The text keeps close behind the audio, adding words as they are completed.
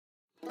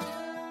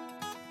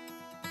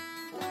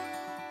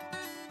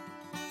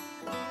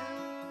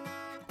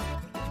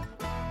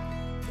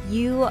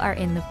You are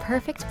in the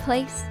perfect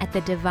place at the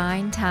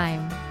divine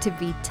time to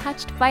be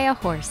touched by a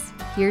horse.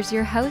 Here's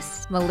your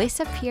hosts,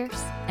 Melissa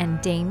Pierce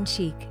and Dane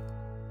Cheek.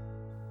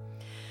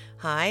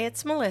 Hi,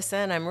 it's Melissa,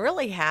 and I'm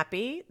really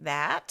happy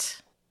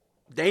that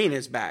Dane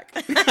is back.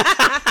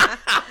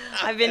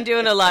 I've been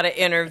doing a lot of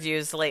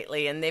interviews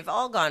lately, and they've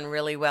all gone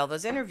really well.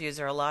 Those interviews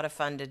are a lot of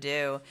fun to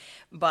do,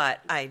 but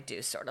I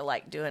do sort of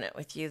like doing it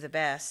with you the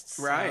best.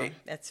 So right.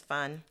 It's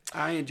fun.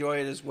 I enjoy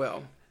it as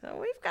well. So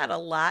we've got a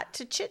lot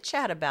to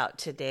chit-chat about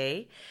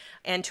today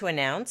and to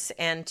announce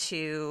and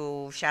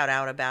to shout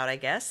out about, I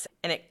guess.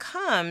 And it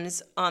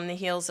comes on the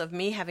heels of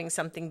me having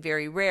something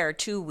very rare,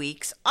 2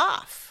 weeks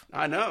off.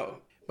 I know.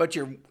 But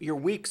your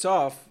weeks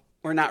off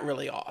were not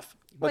really off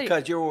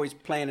because you're always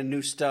planning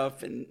new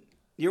stuff and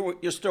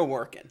you're still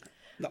working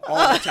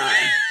all the time.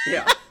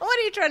 Yeah. What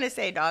are you trying to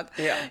say, dog?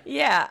 Yeah.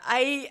 Yeah,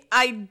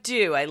 I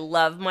do. I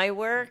love my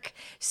work.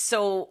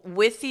 So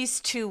with these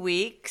 2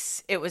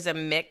 weeks, it was a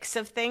mix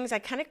of things. I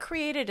kind of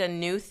created a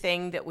new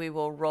thing that we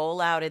will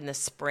roll out in the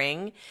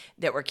spring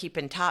that we're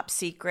keeping top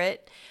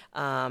secret.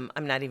 I'm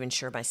not even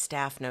sure my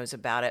staff knows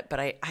about it, but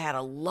I had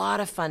a lot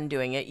of fun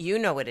doing it. You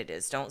know what it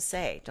is. Don't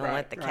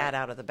let the cat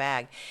out of the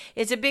bag.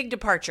 It's a big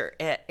departure.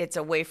 It's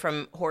away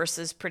from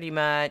horses pretty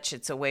much.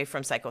 It's away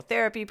from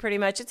psychotherapy pretty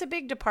much. It's a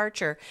big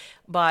departure,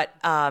 but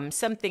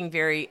something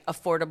very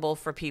affordable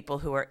for people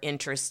who are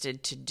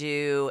interested to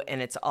do,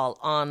 and it's all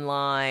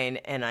online,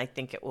 and I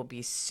think it will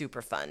be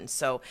super fun.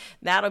 So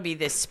that'll be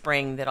this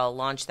spring that I'll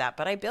launch that,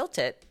 but I built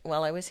it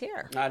while I was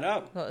here. I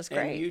know. Well, it was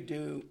great. And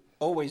you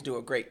always do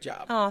a great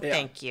job. Oh, yeah.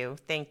 Thank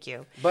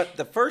you. But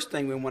the first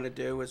thing we want to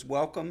do is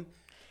welcome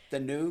the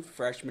new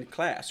freshman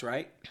class,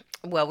 right?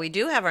 Well, we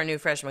do have our new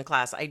freshman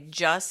class. I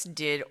just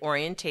did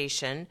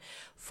orientation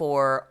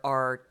for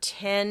our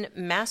 10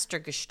 Master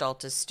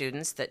Gestaltist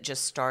students that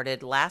just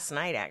started last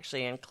night,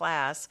 actually, in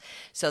class.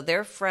 So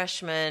they're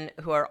freshmen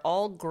who are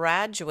all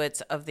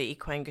graduates of the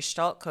Equine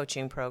Gestalt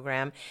Coaching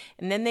Program.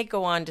 And then they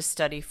go on to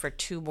study for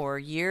 2 more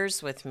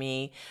years with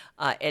me,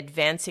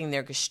 advancing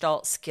their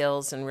Gestalt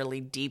skills and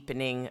really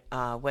deepening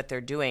what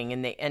they're doing.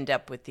 And they end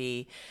up with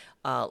the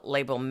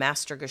label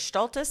Master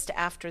Gestaltist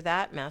after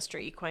that, Master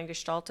Equine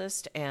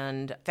Gestaltist,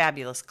 and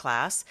fabulous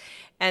class.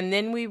 And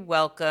then we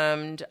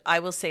welcomed, I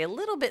will say a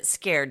little bit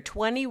scared,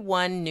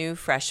 21 new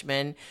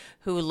freshmen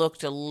who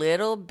looked a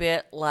little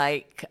bit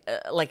like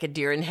a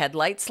deer in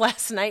headlights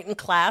last night in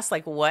class.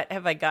 Like, what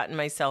have I gotten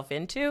myself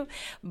into?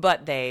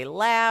 But they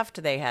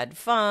laughed, they had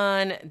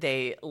fun,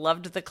 they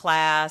loved the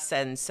class,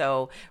 and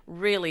so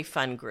really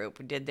fun group.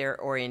 We did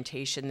their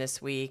orientation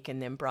this week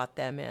and then brought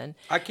them in.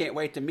 I can't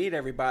wait to meet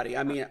everybody.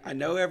 I mean, I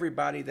know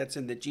everybody that's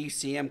in the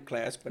GCM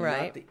class, but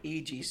not the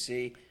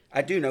EGC.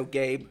 I do know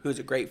Gabe, who's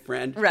a great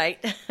friend. Right.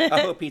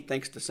 I hope he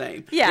thinks the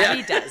same. Yeah,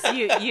 he does.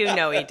 You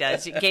know he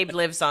does. Gabe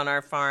lives on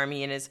our farm.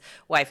 He and his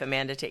wife,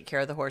 Amanda, take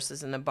care of the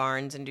horses in the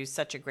barns and do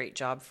such a great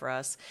job for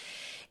us.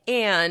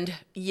 And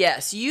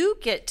yes, you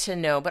get to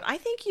know, but I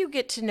think you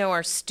get to know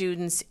our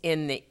students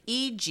in the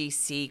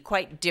EGC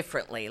quite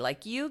differently.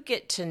 Like, you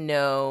get to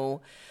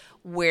know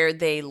where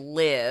they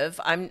live.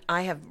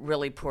 I have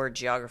really poor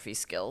geography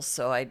skills,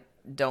 so I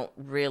don't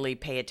really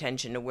pay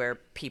attention to where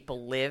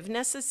people live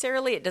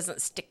necessarily. It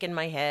doesn't stick in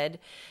my head.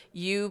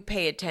 You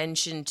pay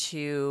attention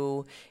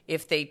to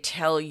if they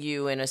tell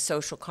you in a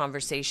social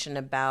conversation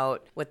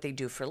about what they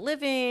do for a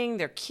living,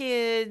 their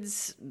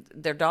kids,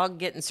 their dog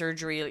getting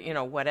surgery,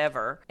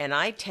 whatever. And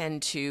I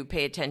tend to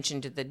pay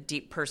attention to the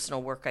deep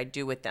personal work I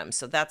do with them.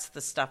 So that's the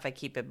stuff I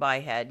keep in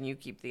my head, and you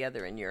keep the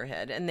other in your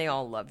head. And they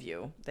all love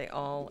you. They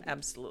all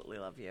absolutely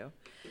love you.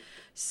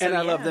 So, and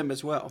I love them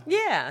as well.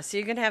 Yeah, so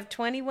you're going to have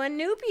 21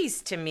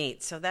 newbies to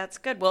meet, so that's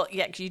good. Well,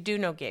 yeah, you do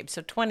know Gabe,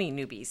 so 20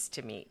 newbies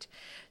to meet.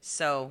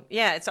 So,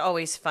 yeah, it's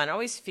always fun.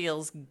 Always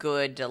feels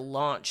good to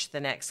launch the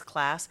next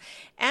class.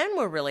 And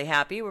we're really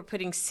happy. We're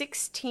putting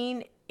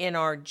 16 in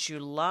our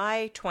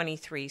July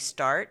 23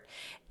 start,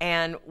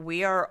 and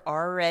we are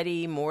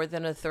already more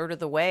than a third of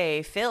the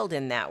way filled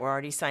in that. We're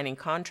already signing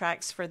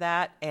contracts for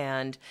that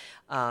and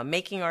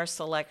making our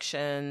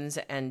selections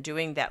and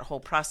doing that whole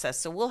process.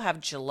 So we'll have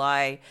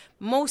July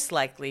most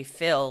likely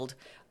filled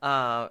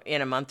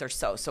in a month or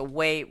so. So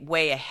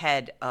way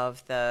ahead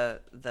of the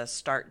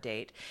start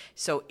date.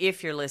 So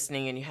if you're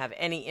listening and you have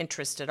any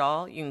interest at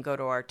all, you can go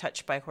to our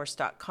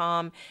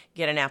touchedbyhorse.com,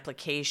 get an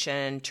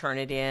application, turn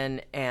it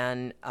in,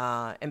 and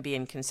be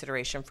in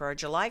consideration for our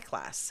July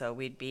class. So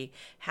we'd be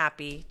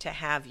happy to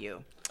have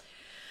you.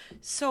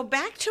 So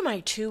back to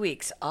my 2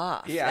 weeks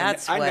off. Yeah,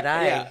 That's what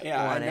I wanted.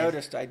 I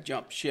noticed I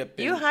jumped ship.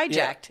 You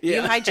hijacked. Yeah.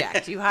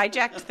 You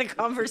hijacked the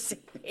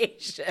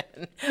conversation.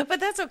 But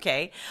that's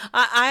okay.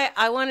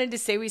 I wanted to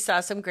say we saw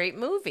some great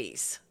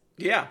movies.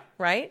 Yeah.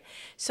 Right?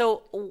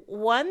 So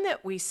one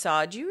that we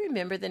saw, do you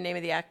remember the name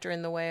of the actor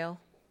in The Whale?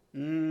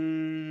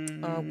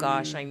 Oh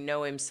gosh, I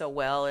know him so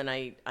well, and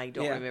I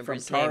don't remember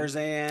his name. From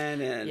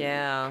Tarzan and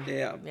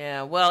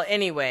yeah. Well,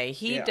 anyway,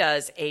 he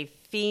does a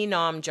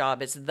phenom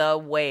job. It's The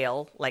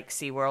Whale, like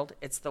SeaWorld.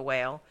 It's The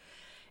Whale,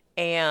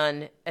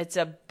 And it's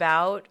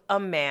about a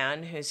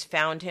man who's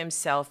found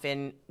himself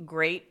in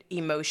great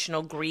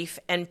emotional grief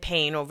and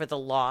pain over the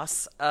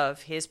loss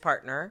of his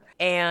partner.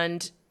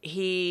 And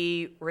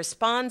he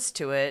responds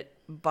to it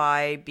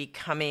by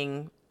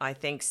becoming, I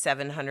think,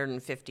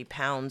 750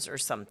 pounds or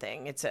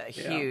something. It's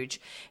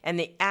huge. And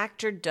the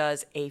actor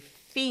does a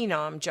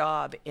phenom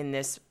job in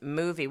this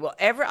movie. Well,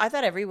 I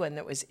thought everyone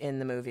that was in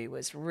the movie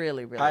was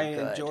really, really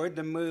good. I enjoyed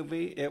the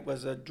movie. It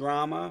was a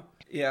drama.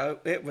 Yeah,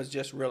 it was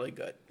just really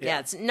good. Yeah,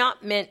 it's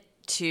not meant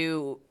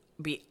to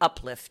be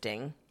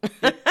uplifting.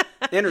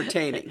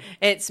 Entertaining.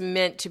 It's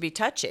meant to be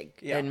touching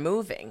and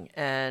moving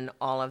and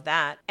all of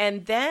that.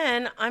 And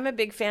then I'm a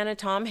big fan of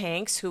Tom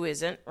Hanks, who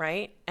isn't,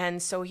 right?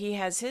 And so he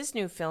has his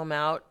new film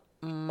out.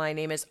 My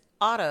Name is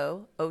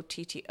Otto,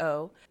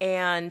 O-T-T-O,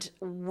 and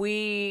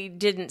we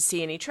didn't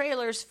see any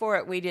trailers for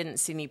it. We didn't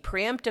see any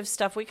preemptive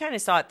stuff. We kind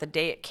of saw it the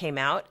day it came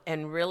out,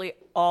 and really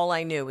all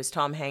I knew was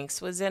Tom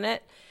Hanks was in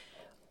it.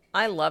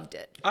 I loved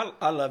it.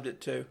 I loved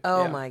it too.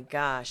 Oh my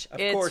gosh. Of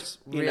course,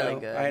 really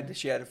good. I had to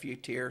shed a few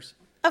tears.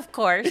 Of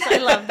course. I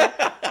love that.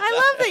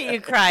 I love that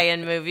you cry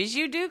in movies.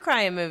 You do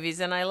cry in movies,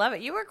 and I love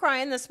it. You were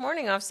crying this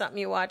morning off something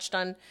you watched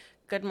on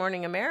Good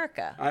Morning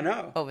America. I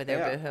know. Over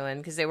there boohooing,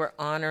 because they were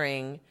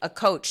honoring a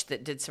coach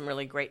that did some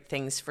really great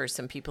things for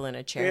some people in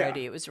a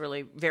charity. It was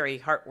really very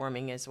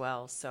heartwarming as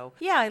well. So,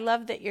 yeah, I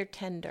love that you're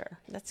tender.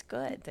 That's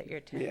good that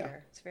you're tender. Yeah.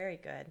 It's very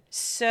good.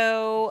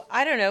 So,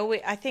 I don't know.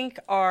 I think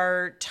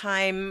our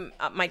time,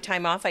 my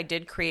time off, I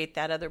did create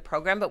that other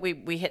program, but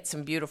we hit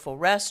some beautiful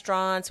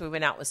restaurants. We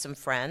went out with some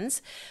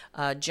friends.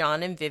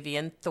 John and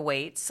Vivian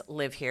Thwaites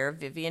live here.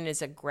 Vivian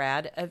is a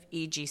grad of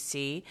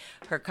EGC.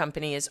 Her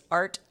company is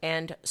Art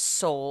and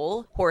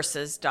Soul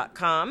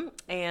Horses.com,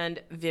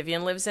 and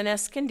Vivian lives in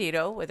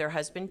Escondido with her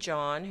husband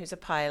John, who's a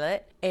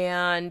pilot,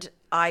 and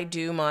I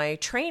do my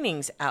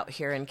trainings out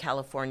here in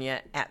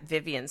California at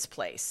Vivian's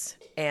place.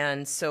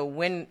 And so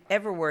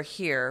whenever we're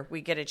here,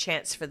 we get a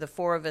chance for the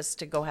four of us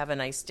to go have a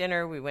nice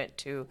dinner. We went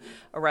to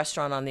a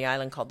restaurant on the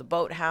island called the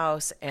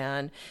Boathouse,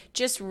 and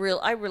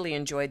I really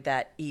enjoyed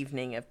that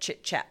evening of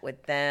chit-chat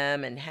with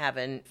them and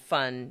having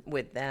fun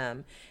with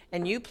them.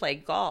 And you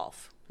played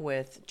golf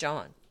with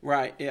John.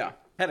 Right, yeah.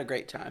 Had a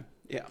great time,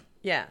 yeah.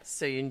 Yeah,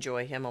 so you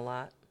enjoy him a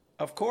lot.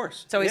 Of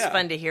course. It's always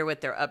fun to hear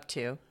what they're up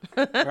to.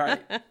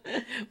 Right.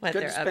 Good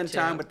to spend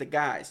time with the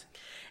guys.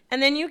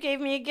 And then you gave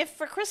me a gift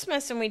for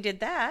Christmas, and we did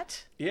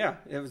that. Yeah,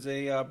 it was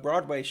a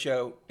Broadway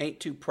show,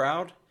 Ain't Too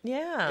Proud.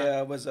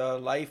 Yeah. It was a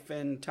life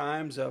and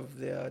times of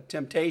the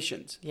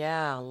Temptations.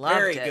 Yeah, loved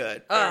it. Very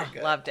good.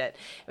 Loved it.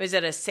 It was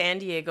at a San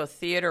Diego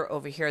theater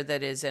over here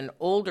that is an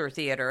older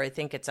theater. I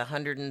think it's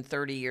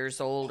 130 years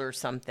old or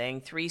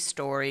something.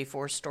 3-story,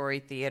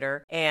 4-story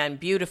theater. And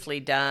beautifully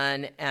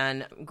done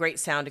and great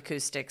sound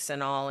acoustics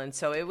and all. And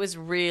so it was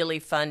really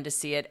fun to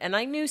see it. And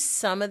I knew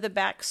some of the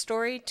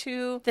backstory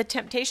to the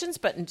Temptations,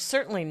 but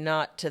certainly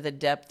not to the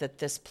depth that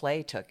this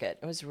play took it.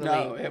 It was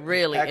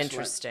really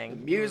interesting.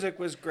 The music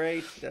was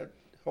great. The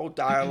whole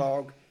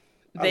dialogue,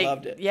 I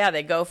loved it. Yeah,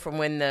 they go from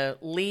when the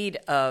lead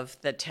of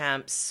the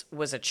Temps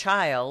was a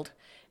child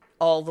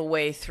all the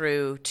way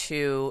through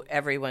to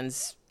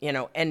everyone's,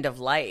 end of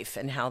life,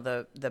 and how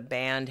the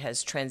band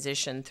has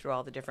transitioned through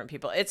all the different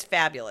people. It's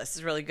fabulous.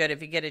 It's really good.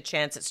 If you get a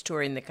chance, it's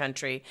touring the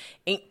country.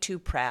 Ain't Too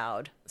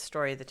Proud,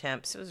 Story of the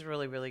Temps. It was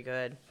really, really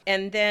good.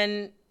 And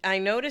then I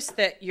noticed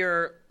that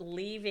you're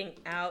leaving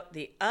out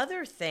the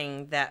other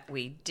thing that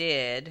we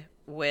did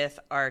with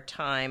our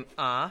time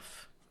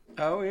off.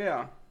 Oh,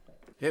 yeah.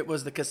 It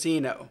was the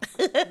casino.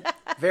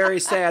 Very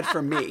sad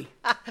for me.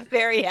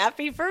 Very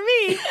happy for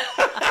me.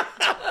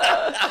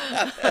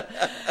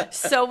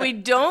 So we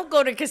don't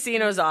go to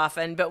casinos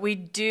often, but we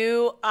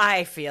do.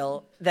 I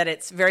feel that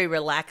it's very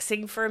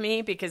relaxing for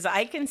me because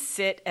I can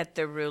sit at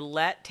the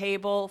roulette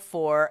table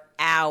for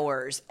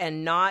hours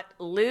and not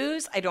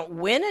lose. I don't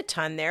win a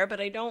ton there,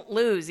 but I don't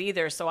lose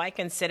either. So I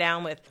can sit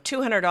down with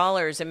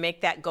 $200 and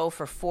make that go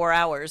for 4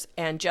 hours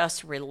and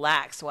just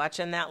relax,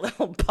 watching that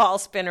little ball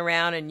spin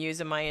around and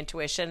using my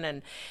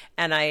intuition.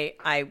 And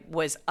I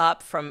was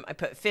up I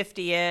put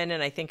 50 in,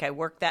 and I think I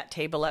worked that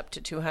table up to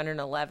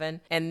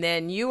 211. And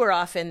then you were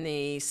off in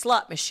the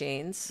slot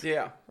machines.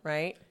 Yeah.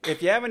 Right?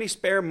 If you have any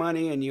spare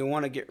money and you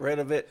want to get rid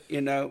of it,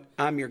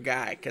 I'm your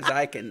guy because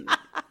I can,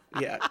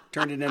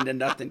 turn it into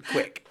nothing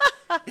quick.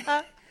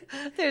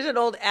 There's an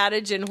old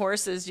adage in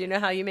horses. You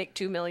know how you make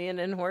 $2 million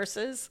in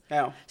horses?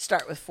 How?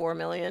 Start with $4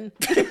 million.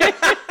 You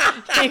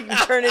can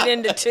turn it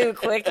into 2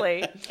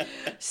 quickly.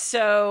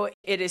 So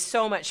it is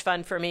so much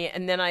fun for me.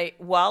 And then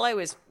while I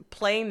was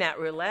playing that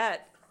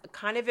roulette,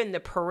 kind of in the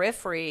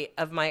periphery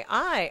of my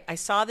eye, I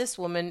saw this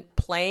woman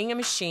playing a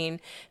machine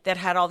that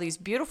had all these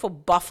beautiful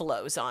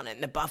buffaloes on it,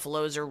 and the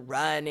buffaloes are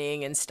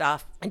running and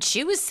stuff. And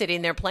she was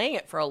sitting there playing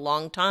it for a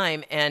long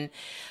time and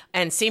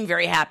seemed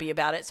very happy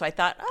about it. So I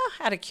thought,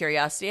 out of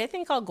curiosity, I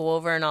think I'll go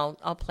over and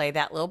I'll play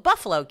that little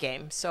buffalo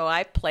game. So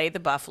I played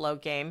the buffalo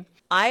game.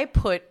 I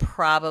put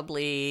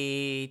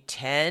probably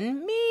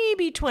 $10,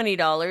 maybe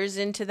 $20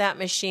 into that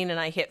machine, and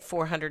I hit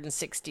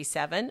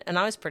 467, and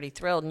I was pretty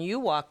thrilled. And you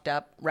walked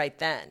up right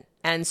then.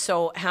 And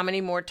so how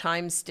many more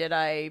times did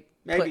I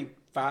Maybe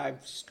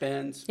 5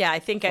 spins. Yeah, I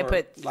think I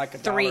put like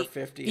 $3.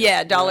 $1.50.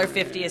 Yeah,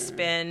 $1.50 a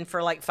spin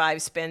for like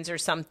 5 spins or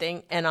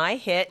something. And I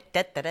hit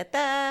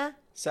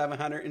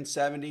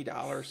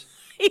 $770.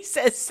 He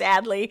says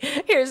sadly,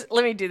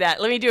 let me do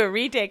that. Let me do a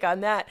retake on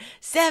that.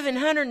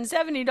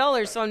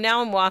 $770. So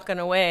now I'm walking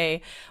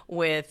away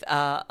with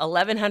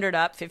 $1,100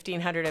 up,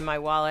 $1,500 in my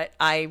wallet.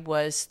 I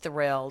was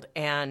thrilled.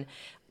 And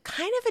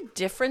kind of a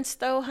difference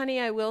though,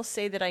 honey, I will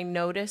say that I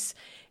notice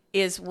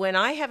is when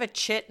I have a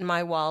chit in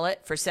my wallet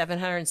for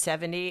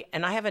 $770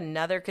 and I have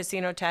another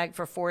casino tag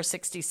for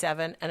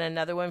 $467 and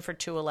another one for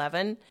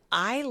 $211,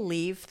 I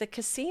leave the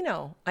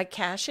casino. I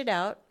cash it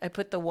out. I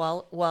put the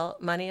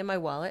money in my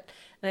wallet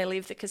and I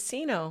leave the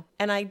casino.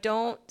 And I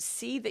don't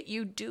see that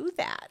you do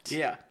that.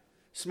 Yeah.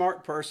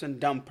 Smart person,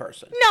 dumb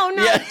person. No,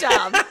 not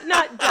dumb.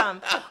 Not dumb.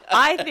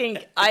 I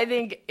think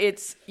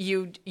it's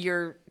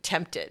you're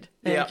tempted.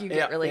 I think you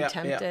get really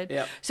tempted.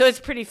 Yeah. So it's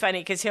pretty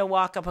funny because he'll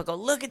walk up and go,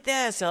 look at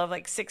this. He'll have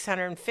like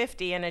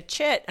 650 in a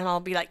chit. And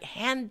I'll be like,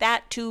 hand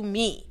that to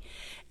me.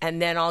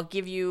 And then I'll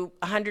give you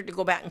 100 to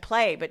go back and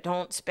play, but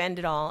don't spend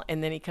it all.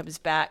 And then he comes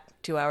back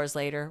 2 hours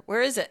later.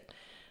 Where is it?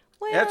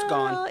 Well, it's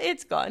gone.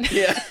 It's gone.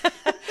 Yeah.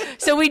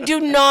 So we do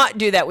not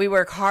do that. We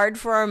work hard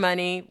for our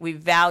money. We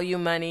value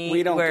money.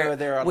 We don't go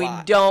there a lot. We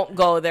don't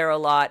go there a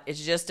lot.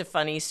 It's just a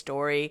funny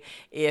story.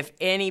 If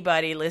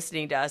anybody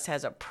listening to us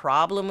has a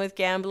problem with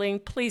gambling,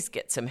 please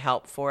get some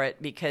help for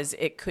it because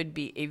it could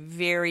be a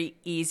very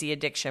easy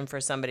addiction for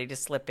somebody to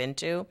slip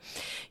into.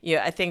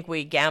 Yeah, I think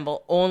we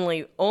gamble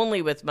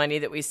only with money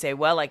that we say,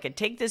 well, I could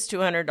take this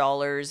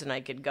 $200 and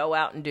I could go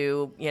out and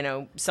do,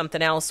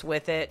 something else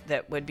with it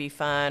that would be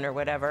fun or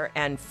whatever.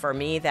 And for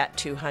me, that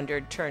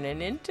 $200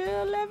 turning into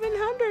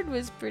 $1,100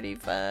 was pretty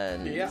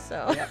fun. Yeah.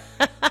 So. Yeah.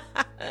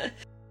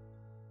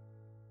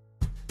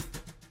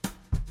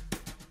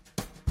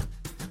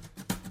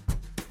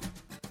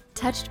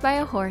 Touched by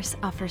a Horse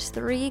offers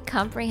 3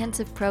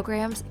 comprehensive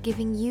programs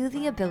giving you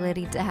the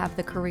ability to have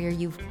the career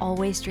you've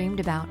always dreamed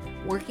about,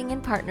 working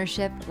in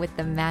partnership with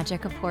the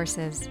magic of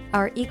horses.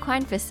 Our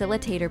Equine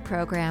Facilitator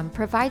program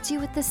provides you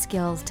with the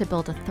skills to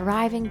build a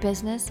thriving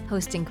business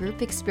hosting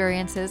group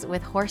experiences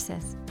with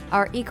horses.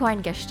 Our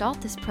Equine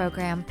Gestaltist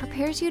program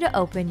prepares you to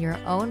open your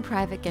own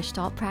private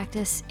Gestalt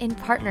practice in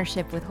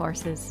partnership with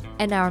horses.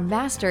 And our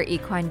Master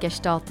Equine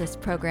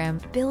Gestaltist program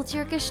builds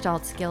your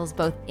Gestalt skills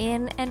both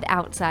in and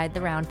outside the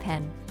round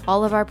pen.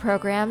 All of our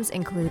programs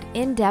include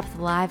in-depth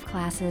live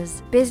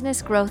classes,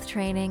 business growth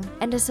training,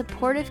 and a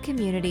supportive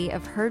community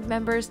of herd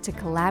members to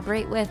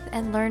collaborate with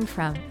and learn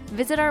from.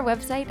 Visit our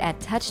website at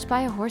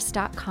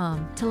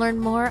touchedbyahorse.com to learn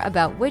more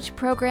about which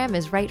program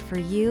is right for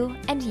you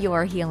and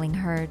your healing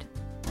herd.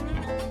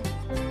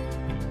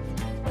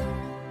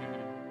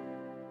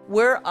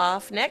 We're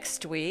off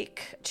next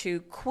week to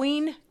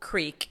Queen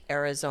Creek,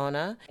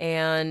 Arizona,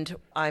 and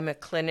I'm a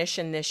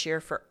clinician this year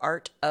for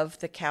Art of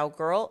the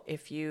Cowgirl.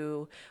 If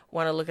you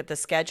want to look at the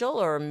schedule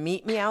or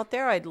meet me out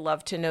there, I'd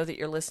love to know that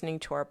you're listening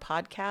to our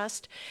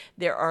podcast.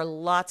 There are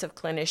lots of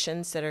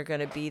clinicians that are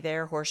going to be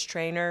there, horse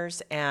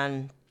trainers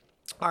and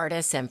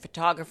artists and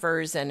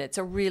photographers, and it's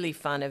a really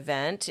fun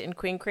event in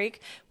Queen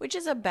Creek, which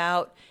is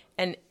about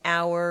an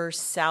hour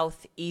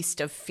southeast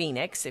of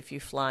Phoenix. If you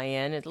fly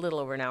in, a little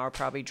over an hour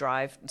probably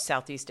drive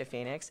southeast of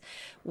Phoenix.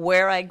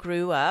 Where I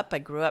grew up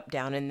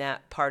down in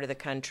that part of the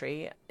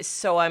country.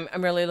 So I'm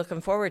really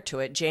looking forward to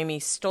it. Jamie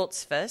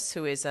Stoltzfus,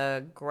 who is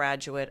a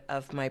graduate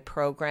of my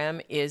program,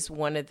 is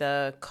one of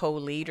the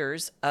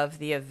co-leaders of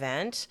the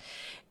event.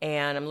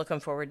 And I'm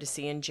looking forward to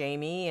seeing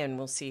Jamie, and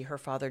we'll see her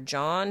father,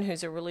 John,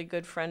 who's a really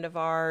good friend of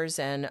ours,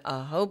 and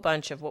a whole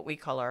bunch of what we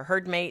call our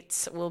herd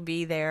mates will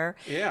be there.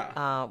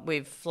 Yeah.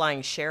 We've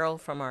flying Cheryl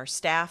from our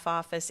staff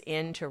office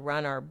in to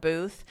run our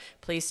booth.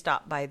 Please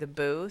stop by the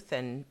booth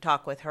and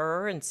talk with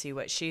her and see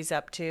what she's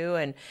up to.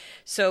 And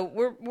so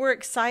we're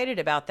excited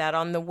about that.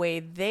 On the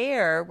way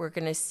there, we're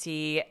going to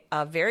see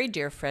a very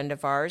dear friend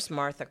of ours,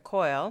 Martha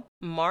Coyle.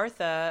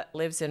 Martha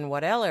lives in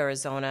Waddell,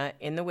 Arizona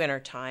in the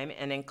wintertime,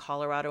 and in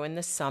Colorado in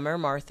the summer.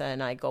 Martha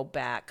and I go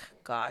back,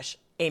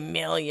 a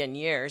million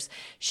years.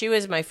 She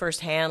was my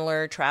first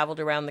handler, traveled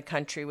around the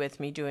country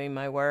with me doing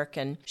my work,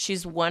 and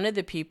she's one of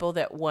the people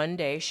that one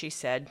day she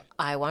said,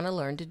 I want to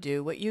learn to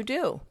do what you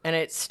do. And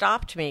it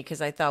stopped me because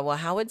I thought, well,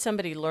 how would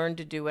somebody learn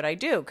to do what I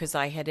do? Because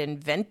I had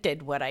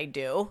invented what I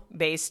do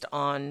based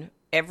on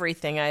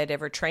everything I had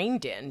ever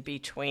trained in,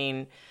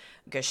 between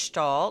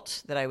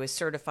Gestalt that I was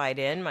certified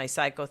in, my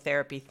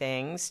psychotherapy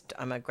things.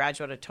 I'm a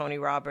graduate of Tony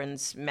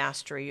Robbins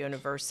Mastery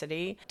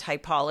University.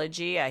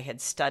 Typology, I had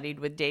studied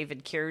with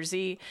David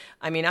Kiersey.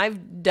 I mean,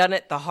 I've done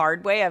it the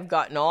hard way. I've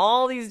gotten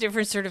all these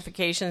different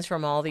certifications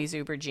from all these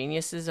uber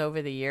geniuses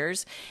over the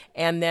years,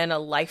 and then a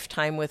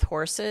lifetime with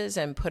horses,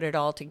 and put it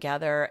all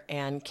together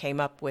and came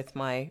up with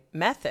my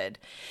method.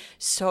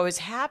 So I was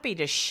happy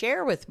to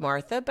share with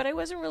Martha, but I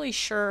wasn't really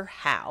sure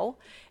how.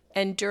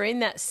 And during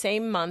that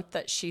same month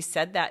that she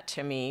said that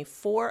to me,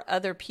 4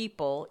 other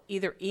people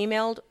either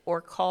emailed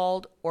or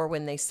called, or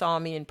when they saw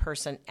me in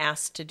person,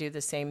 asked to do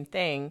the same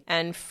thing.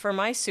 And for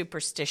my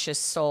superstitious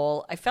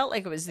soul, I felt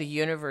like it was the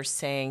universe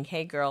saying,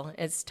 hey girl,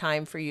 it's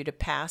time for you to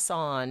pass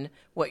on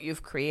what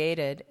you've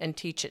created and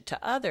teach it to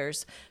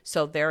others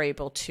so they're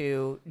able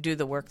to do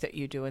the work that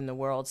you do in the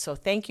world. So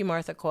thank you,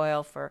 Martha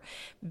Coyle, for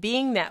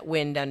being that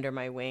wind under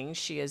my wings.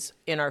 She is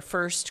in our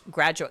first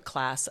graduate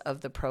class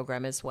of the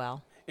program as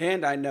well.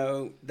 And I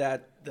know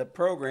that the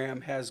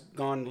program has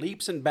gone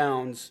leaps and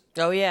bounds.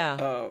 Oh,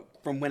 yeah.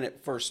 From when it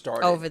first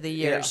started. Over the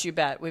years, you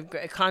bet. We've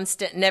got a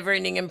constant,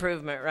 never-ending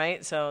improvement,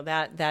 right? So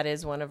that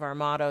is one of our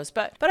mottos.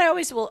 But I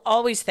will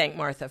always thank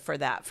Martha for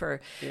that,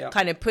 for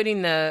kind of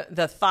putting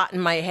the thought in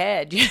my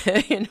head,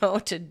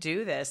 to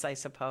do this, I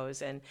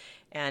suppose,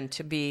 and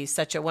to be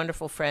such a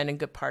wonderful friend and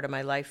good part of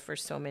my life for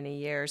so many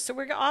years. So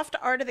we're off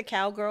to Art of the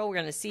Cowgirl. We're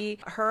going to see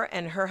her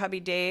and her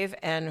hubby Dave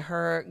and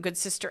her good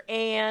sister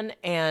Anne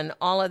and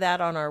all of that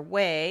on our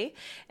way,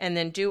 and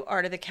then do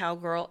Art of the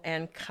Cowgirl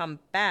and come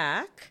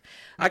back.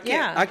 I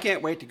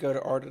can't wait to go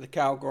to Art of the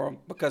Cowgirl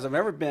because I've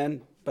never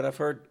been, but I've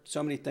heard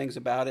so many things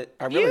about it.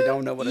 I really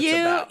don't know what it's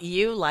about.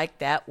 You like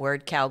that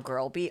word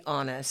cowgirl, be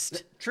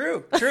honest.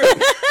 True.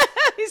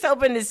 He's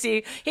hoping to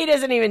see, he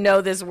doesn't even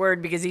know this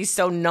word because he's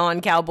so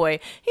non-cowboy.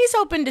 He's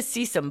hoping to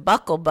see some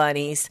buckle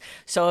bunnies.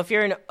 So if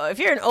you're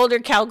an older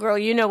cowgirl,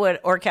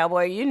 or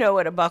cowboy, you know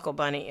what a buckle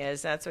bunny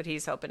is. That's what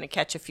he's hoping to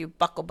catch, a few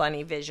buckle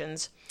bunny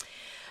visions.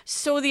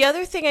 So the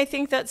other thing I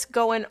think that's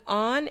going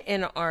on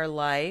in our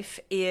life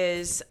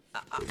is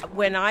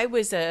when I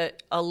was a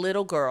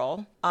little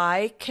girl,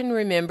 I can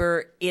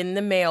remember in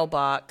the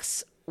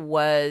mailbox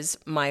was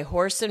my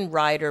Horse and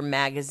Rider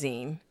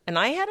magazine. And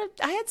I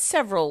had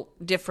several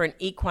different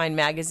equine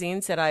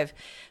magazines that I've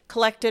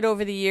collected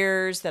over the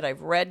years, that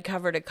I've read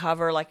cover to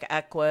cover, like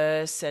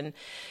Equus and,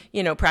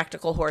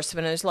 Practical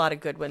Horseman. There's a lot of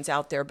good ones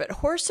out there. But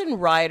Horse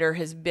and Rider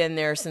has been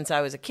there since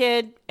I was a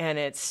kid, and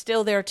it's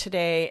still there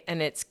today.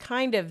 And it's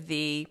kind of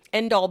the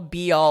end-all,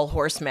 be-all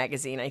horse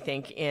magazine, I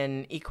think,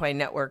 in Equine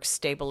Network's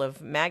stable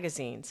of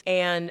magazines.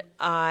 And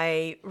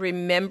I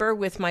remember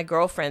with my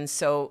girlfriends,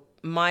 so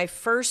my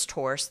first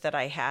horse that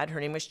I had,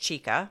 her name was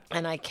Chica,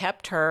 and I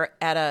kept her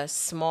at a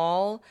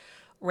small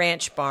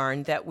ranch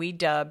barn that we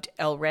dubbed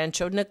El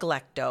Rancho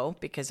Neglecto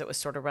because it was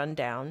sort of run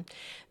down.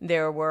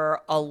 There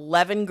were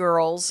 11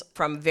 girls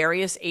from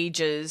various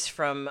ages,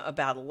 from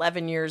about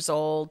 11 years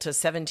old to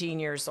 17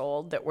 years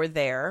old, that were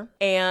there,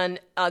 and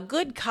a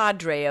good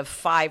cadre of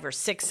 5 or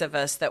 6 of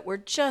us that were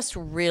just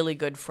really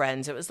good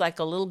friends. It was like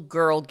a little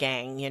girl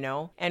gang,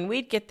 and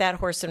we'd get that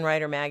Horse and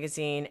Rider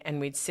magazine,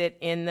 and we'd sit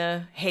in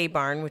the hay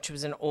barn, which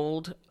was an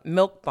old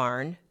milk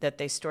barn that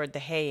they stored the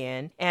hay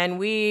in, and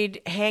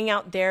we'd hang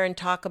out there and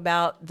talk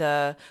about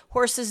the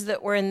horses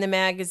that were in the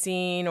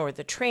magazine, or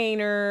the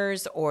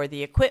trainers, or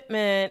the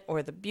equipment,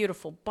 or the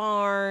beautiful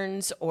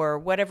barns, or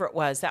whatever it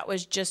was. That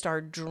was just our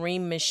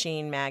dream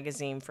machine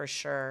magazine for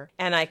sure.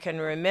 And I can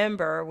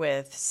remember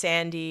with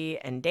Sandy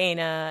and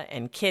Dana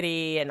and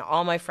Kitty and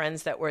all my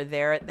friends that were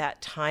there at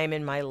that time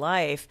in my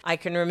life, I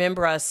can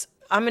remember us,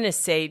 I'm going to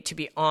say, to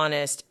be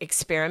honest,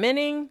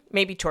 experimenting,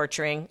 maybe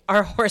torturing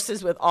our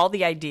horses with all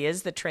the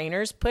ideas the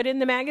trainers put in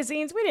the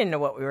magazines. We didn't know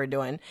what we were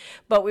doing,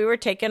 but we were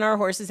taking our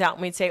horses out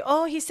and we'd say,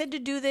 oh, he said to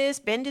do this,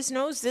 bend his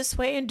nose this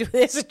way and do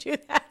this and do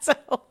that. So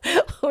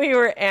we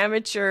were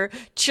amateur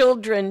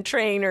children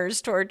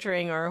trainers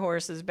torturing our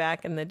horses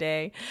back in the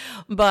day.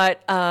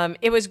 But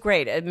it was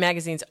great.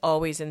 Magazines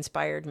always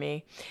inspired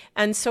me.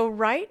 And so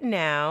right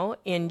now,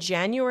 in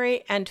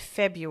January and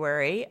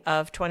February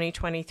of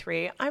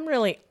 2023, I'm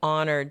really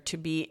honored to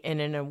be in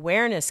an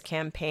awareness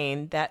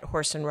campaign that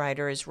Horse and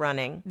Rider is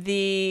running.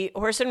 The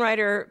Horse and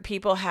Rider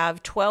people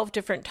have 12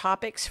 different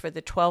topics for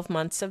the 12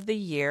 months of the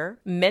year.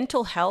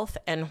 Mental health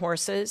and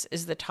horses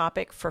is the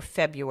topic for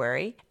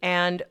February,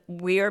 and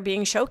we are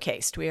being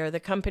showcased. We are the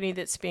company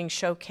that's being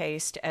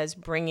showcased as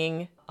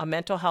bringing a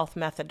mental health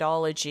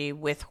methodology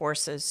with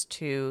horses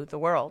to the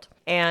world.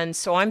 And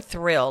so I'm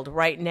thrilled.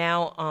 Right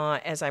now,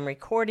 as I'm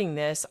recording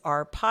this,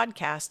 our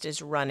podcast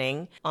is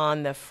running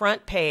on the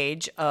front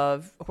page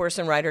of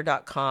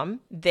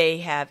horseandrider.com. They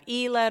have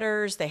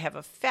e-letters. They have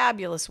a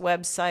fabulous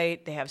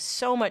website. They have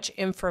so much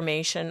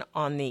information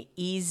on the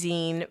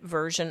e-zine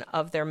version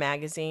of their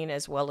magazine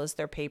as well as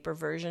their paper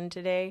version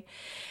today.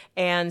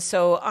 And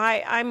so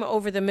I'm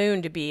over the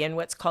moon to be in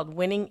what's called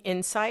Winning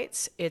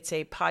Insights. It's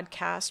a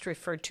podcast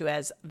referred to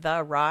as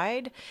The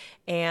Ride,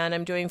 and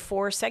I'm doing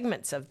 4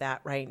 segments of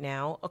that right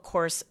now. Of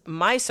course,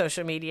 my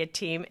social media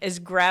team is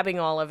grabbing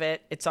all of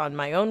it. It's on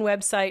my own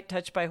website,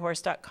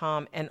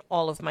 touchedbyhorse.com, and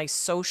all of my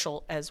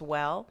social as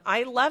well.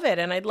 I love it,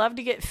 and I'd love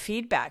to get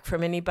feedback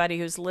from anybody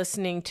who's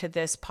listening to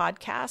this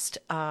podcast.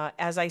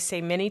 As I say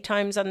many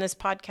times on this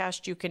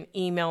podcast, you can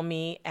email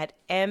me at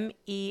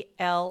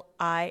melisa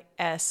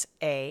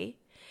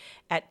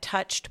at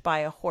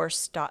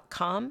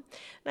touchedbyahorse.com. And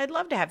I'd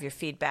love to have your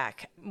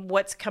feedback.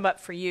 What's come up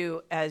for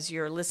you as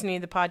you're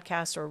listening to the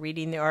podcast or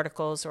reading the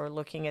articles or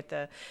looking at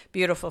the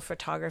beautiful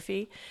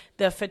photography?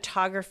 The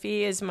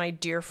photography is my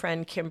dear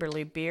friend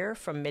Kimberly Beer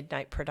from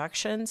Midnight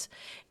Productions.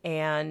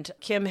 And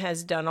Kim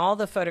has done all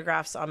the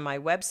photographs on my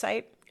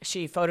website.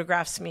 She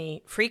photographs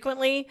me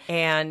frequently,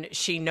 and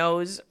she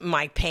knows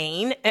my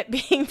pain at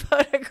being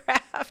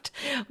photographed,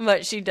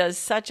 but she does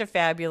such a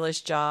fabulous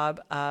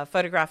job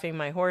photographing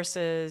my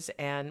horses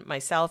and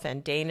myself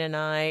and Dana and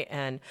I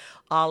and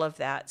all of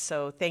that.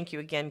 So thank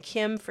you again,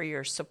 Kim, for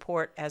your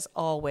support, as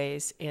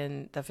always,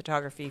 in the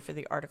photography for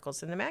the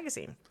articles in the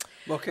magazine.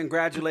 Well,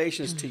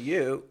 congratulations to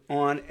you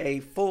on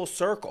a full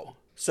circle,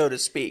 so to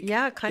speak.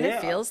 Yeah, it kind of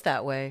feels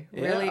that way.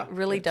 Yeah.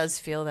 Really does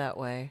feel that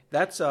way.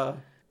 That's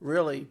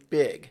really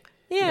big.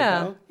 Yeah,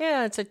 you know?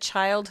 yeah, it's a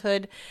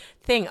childhood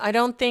thing. I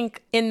don't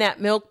think in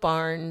that milk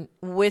barn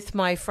with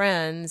my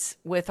friends,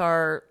 with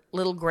our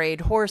little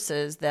grade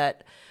horses,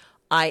 that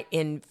I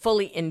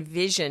fully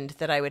envisioned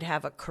that I would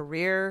have a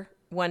career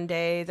one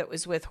day that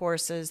was with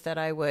horses, that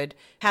I would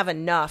have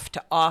enough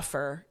to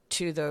offer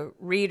to the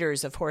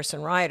readers of Horse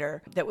and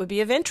Rider that would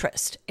be of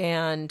interest.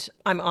 And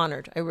I'm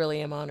honored. I really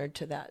am honored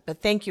to that.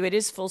 But thank you. It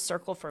is full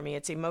circle for me.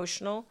 It's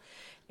emotional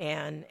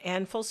and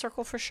full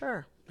circle for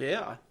sure.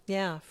 Yeah.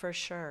 Yeah, for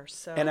sure.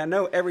 So, and I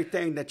know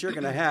everything that you're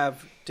going to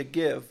have to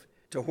give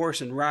to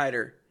Horse and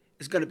Rider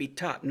is going to be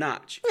top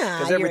notch,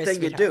 because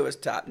everything you do is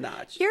top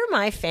notch. You're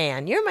my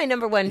fan. You're my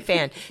number one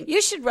fan.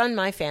 You should run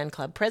my fan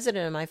club,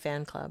 president of my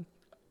fan club.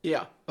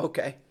 Yeah.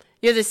 Okay.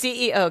 You're the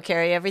CEO,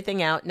 carry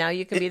everything out. Now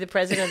you can be the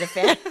president of the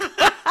fan.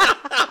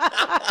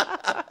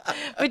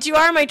 But you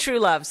are my true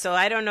love, so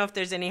I don't know if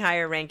there's any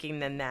higher ranking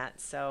than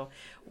that. So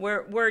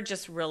we're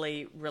just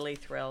really, really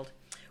thrilled.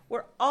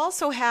 We're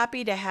also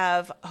happy to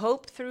have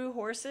Hope Through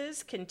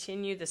Horses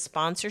continue the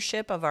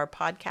sponsorship of our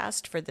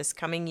podcast for this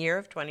coming year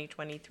of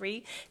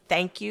 2023.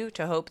 Thank you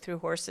to Hope Through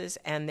Horses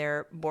and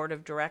their board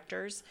of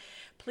directors.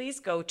 Please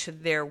go to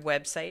their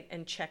website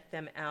and check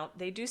them out.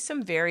 They do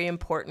some very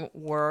important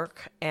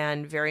work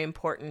and very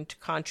important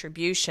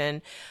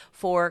contribution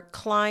for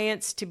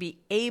clients to be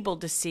able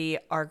to see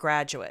our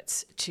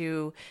graduates,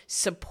 to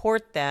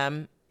support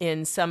them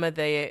in some of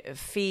the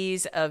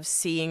fees of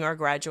seeing our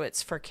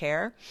graduates for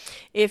care.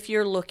 If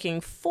you're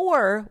looking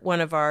for one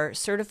of our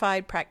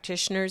certified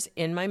practitioners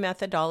in my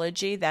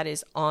methodology, that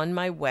is on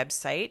my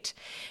website,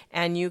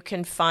 and you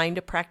can find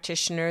a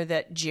practitioner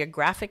that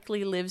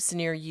geographically lives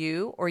near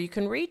you, or you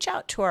can reach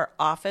out to our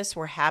office.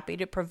 We're happy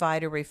to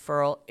provide a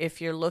referral if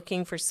you're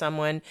looking for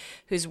someone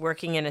who's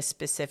working in a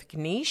specific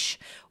niche,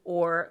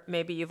 or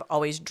maybe you've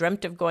always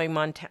dreamt of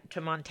going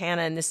to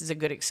Montana and this is a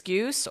good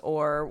excuse,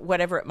 or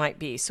whatever it might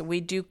be. So we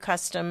do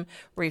custom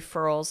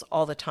referrals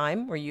all the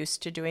time. We're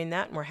used to doing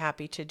that, and we're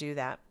happy to do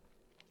that.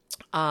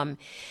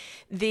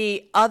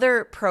 The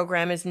other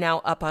program is now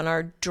up on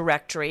our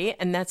directory,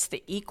 and that's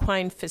the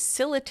Equine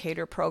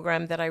Facilitator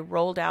program that I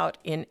rolled out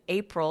in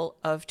April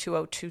of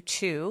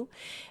 2022.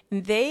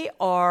 They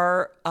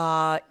are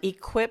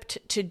equipped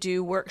to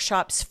do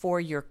workshops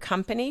for your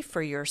company,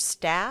 for your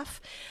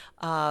staff,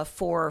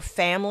 for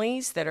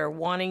families that are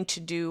wanting to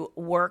do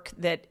work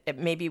that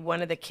maybe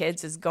one of the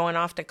kids is going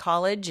off to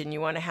college and you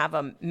want to have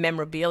a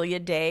memorabilia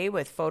day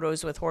with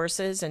photos with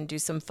horses and do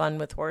some fun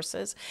with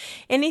horses,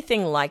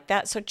 anything like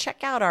that. So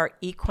check out our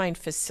Equine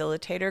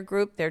Facilitator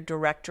group. Their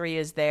directory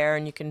is there,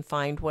 and you can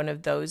find one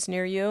of those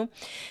near you.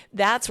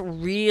 That's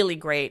really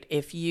great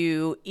if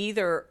you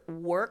either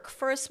work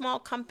for a small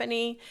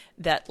company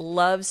that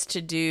loves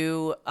to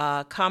do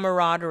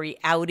camaraderie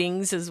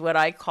outings, is what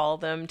I call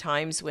them,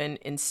 times when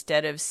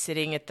instead of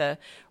sitting at the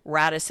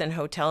Radisson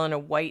Hotel in a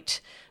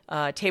white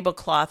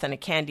tablecloth and a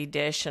candy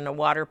dish and a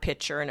water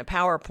pitcher and a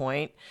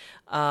PowerPoint,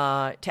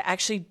 to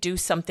actually do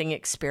something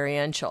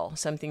experiential,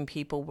 something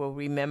people will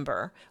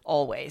remember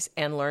always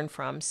and learn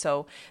from.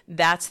 So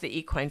that's the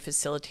Equine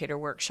Facilitator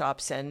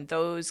workshops, and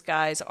those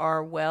guys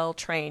are well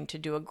trained to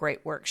do a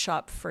great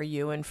workshop for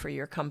you and for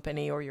your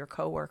company or your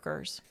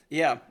coworkers.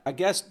 Yeah, I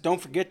guess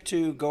don't forget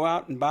to go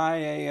out and buy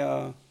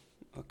a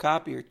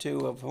copy or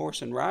two of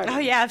Horse and Rider. Oh,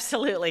 yeah,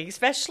 absolutely.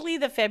 Especially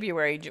the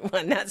February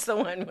one. That's the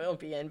one we'll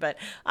be in. But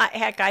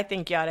heck, I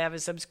think you ought to have a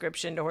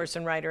subscription to Horse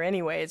and Rider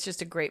anyway. It's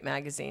just a great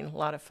magazine. A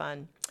lot of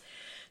fun.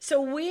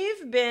 So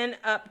we've been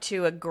up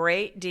to a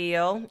great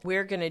deal.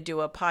 We're going to do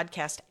a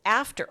podcast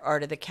after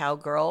Art of the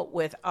Cowgirl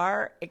with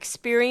our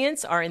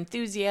experience, our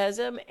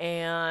enthusiasm,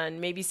 and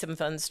maybe some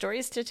fun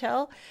stories to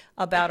tell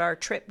about our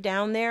trip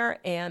down there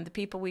and the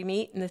people we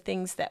meet and the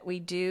things that we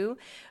do.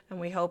 And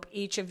we hope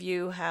each of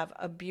you have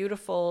a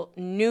beautiful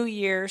new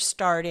year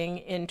starting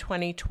in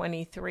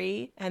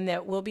 2023, and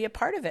that we'll be a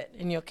part of it.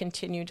 And you'll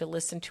continue to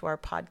listen to our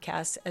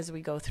podcasts as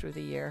we go through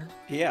the year.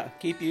 Yeah,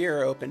 keep your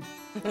ear open.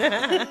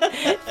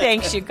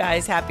 Thanks, you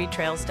guys. Happy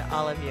trails to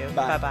all of you.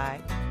 Bye. Bye-bye.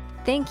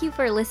 Thank you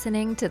for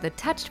listening to the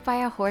Touched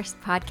by a Horse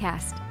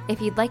podcast.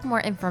 If you'd like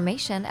more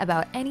information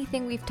about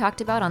anything we've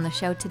talked about on the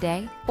show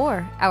today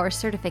or our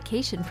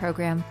certification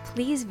program,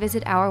 please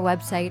visit our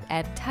website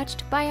at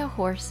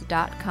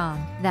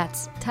touchedbyahorse.com.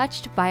 That's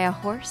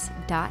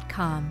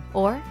touchedbyahorse.com.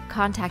 Or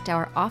contact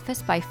our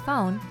office by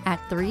phone at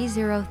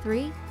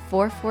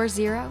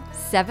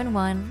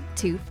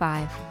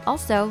 303-440-7125.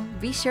 Also,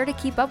 be sure to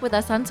keep up with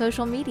us on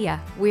social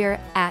media. We're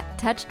at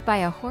Touched by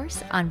a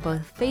Horse on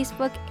both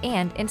Facebook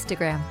and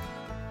Instagram.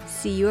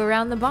 See you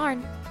around the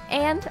barn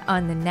and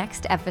on the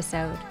next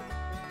episode.